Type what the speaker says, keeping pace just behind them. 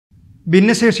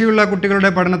ഭിന്നശേഷിയുള്ള കുട്ടികളുടെ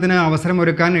പഠനത്തിന്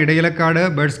അവസരമൊരുക്കാൻ Edayilakkad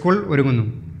bird school ഒരുങ്ങുന്നു.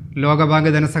 ലോകബാങ്ക്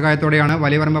ധനസഹായത്തോടെയാണ്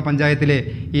വലിയപറമ്പ് പഞ്ചായത്തിലെ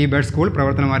ഈ ബേഡ് സ്കൂൾ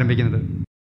പ്രവർത്തനം ആരംഭിക്കുന്നത്.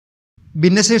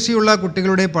 ഭിന്നശേഷിയുള്ള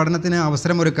കുട്ടികളുടെ പഠനത്തിന്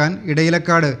അവസരമൊരുക്കാൻ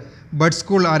ഇടയിലക്കാട് ബേഡ്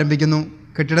സ്കൂൾ ആരംഭിക്കുന്നു.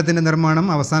 കെട്ടിടത്തിൻ്റെ നിർമ്മാണം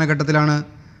അവസാന ഘട്ടത്തിലാണ്.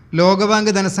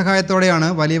 ലോകബാങ്ക് ധനസഹായത്തോടെയാണ്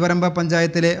വലിയപറമ്പ്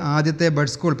പഞ്ചായത്തിലെ ആദ്യത്തെ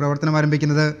ബേഡ് സ്കൂൾ പ്രവർത്തനം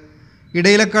ആരംഭിക്കുന്നത്.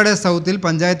 ഇടയിലക്കാട് സൗത്തിൽ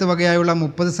പഞ്ചായത്ത് വകയായുള്ള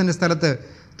 30 സെൻറ് സ്ഥലത്ത്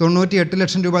 98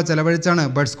 ലക്ഷം രൂപ ചെലവഴിച്ചാണ്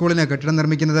ബേഡ് സ്കൂളിന് കെട്ടിടം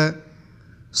നിർമ്മിക്കുന്നത്.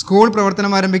 സ്കൂൾ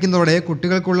പ്രവർത്തനം ആരംഭിക്കുന്നതോടെ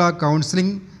കുട്ടികൾക്കുള്ള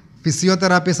കൗൺസിലിംഗ്,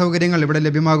 ഫിസിയോതെറാപ്പി സൗകര്യങ്ങൾ ഇവിടെ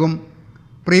ലഭ്യമാകും.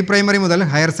 പ്രീ പ്രൈമറി മുതൽ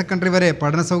ഹയർ സെക്കൻഡറി വരെ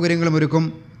പഠന സൗകര്യങ്ങളും ഒരുക്കും.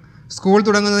 സ്കൂൾ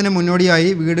തുടങ്ങുന്നതിന് മുന്നോടിയായി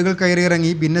വീടുകൾ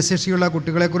കയറിയിറങ്ങി ഭിന്നശേഷിയുള്ള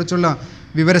കുട്ടികളെക്കുറിച്ചുള്ള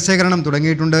വിവരശേഖരണം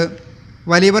തുടങ്ങിയിട്ടുണ്ട്.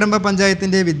 വലിയപറമ്പ്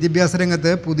പഞ്ചായത്തിൻ്റെ വിദ്യാഭ്യാസ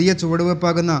രംഗത്ത് പുതിയ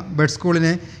ചുവടുവെപ്പാകുന്ന ബേഡ്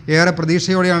സ്കൂളിനെ ഏറെ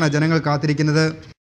പ്രതീക്ഷയോടെയാണ് ജനങ്ങൾ കാത്തിരിക്കുന്നത്.